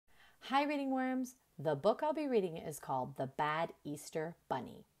Hi, Reading Worms. The book I'll be reading is called The Bad Easter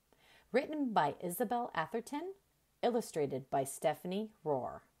Bunny, written by Isabel Atherton, illustrated by Stephanie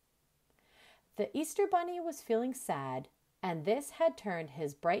Rohr. The Easter Bunny was feeling sad, and this had turned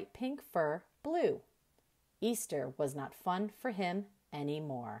his bright pink fur blue. Easter was not fun for him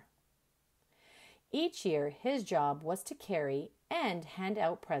anymore. Each year, his job was to carry and hand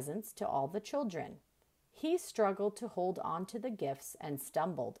out presents to all the children. He struggled to hold on to the gifts and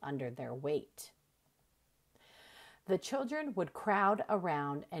stumbled under their weight. The children would crowd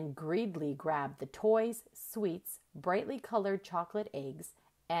around and greedily grab the toys, sweets, brightly colored chocolate eggs,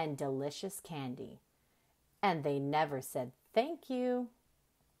 and delicious candy. And they never said thank you.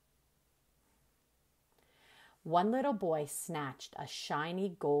 One little boy snatched a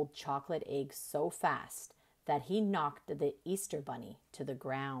shiny gold chocolate egg so fast that he knocked the Easter Bunny to the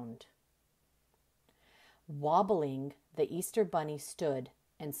ground. Wobbling, the Easter Bunny stood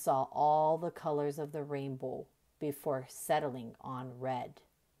and saw all the colors of the rainbow before settling on red.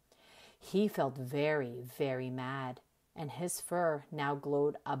 He felt very, very mad, and his fur now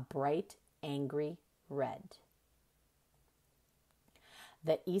glowed a bright, angry red.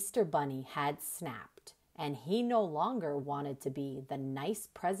 The Easter Bunny had snapped, and he no longer wanted to be the nice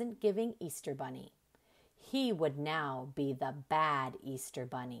present-giving Easter Bunny. He would now be the bad Easter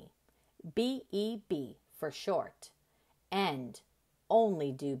Bunny, B-E-B for short, and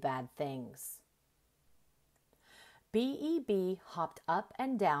only do bad things. B.E.B. hopped up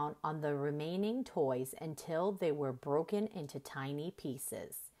and down on the remaining toys until they were broken into tiny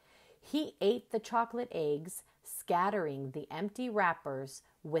pieces. He ate the chocolate eggs, scattering the empty wrappers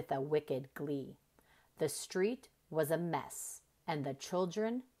with a wicked glee. The street was a mess, and the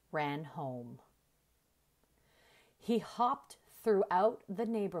children ran home. He hopped throughout the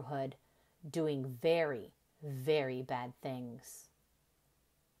neighborhood, doing very, very bad things.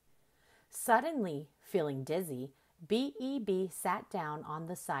 Suddenly, feeling dizzy, B.E.B. sat down on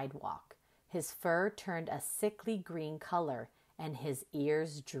the sidewalk. His fur turned a sickly green color, and his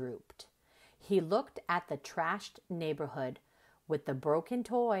ears drooped. He looked at the trashed neighborhood with the broken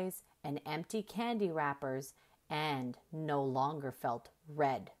toys and empty candy wrappers, and no longer felt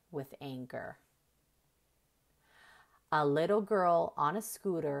red with anger. A little girl on a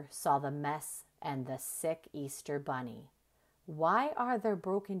scooter saw the mess and the sick Easter Bunny. "Why are there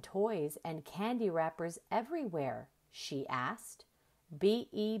broken toys and candy wrappers everywhere?" she asked.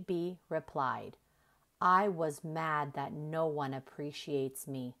 B.E.B. replied, "I was mad that no one appreciates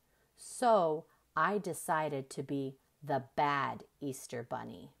me, so I decided to be the bad Easter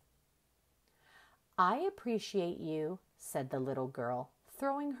Bunny." "I appreciate you," said the little girl,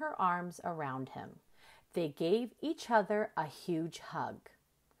 throwing her arms around him. They gave each other a huge hug.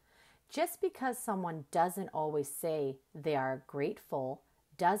 Just because someone doesn't always say they are grateful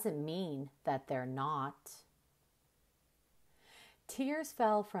doesn't mean that they're not. Tears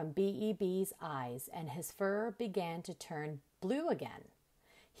fell from B.E.B.'s eyes, and his fur began to turn blue again.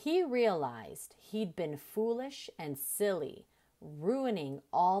 He realized he'd been foolish and silly, ruining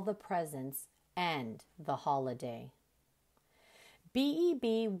all the presents and the holiday.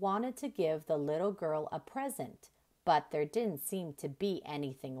 B.E.B. wanted to give the little girl a present, but there didn't seem to be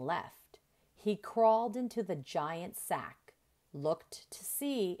anything left. He crawled into the giant sack, looked to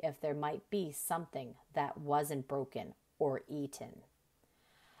see if there might be something that wasn't broken or eaten.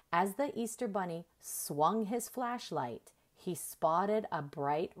 As the Easter Bunny swung his flashlight, he spotted a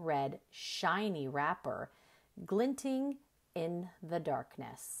bright red, shiny wrapper glinting in the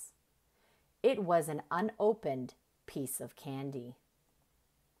darkness. It was an unopened piece of candy.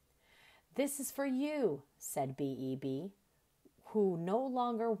 "This is for you," said B.E.B., who no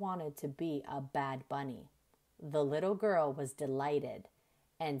longer wanted to be a bad bunny. The little girl was delighted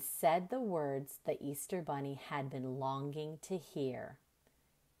and said the words the Easter Bunny had been longing to hear.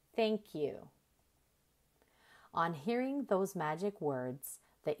 "Thank you." On hearing those magic words,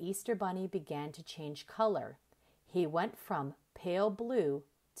 the Easter Bunny began to change color. He went from pale blue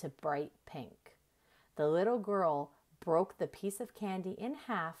to bright pink. The little girl broke the piece of candy in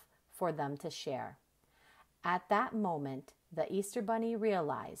half for them to share. At that moment, the Easter Bunny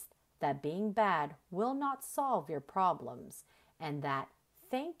realized that being bad will not solve your problems, and that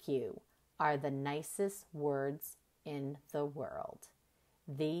thank you are the nicest words in the world.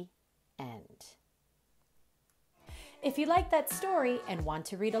 The end. If you like that story and want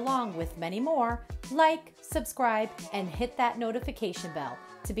to read along with many more, like, subscribe, and hit that notification bell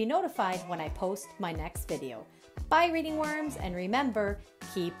to be notified when I post my next video. Bye, Reading Worms, and remember,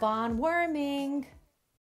 keep on worming!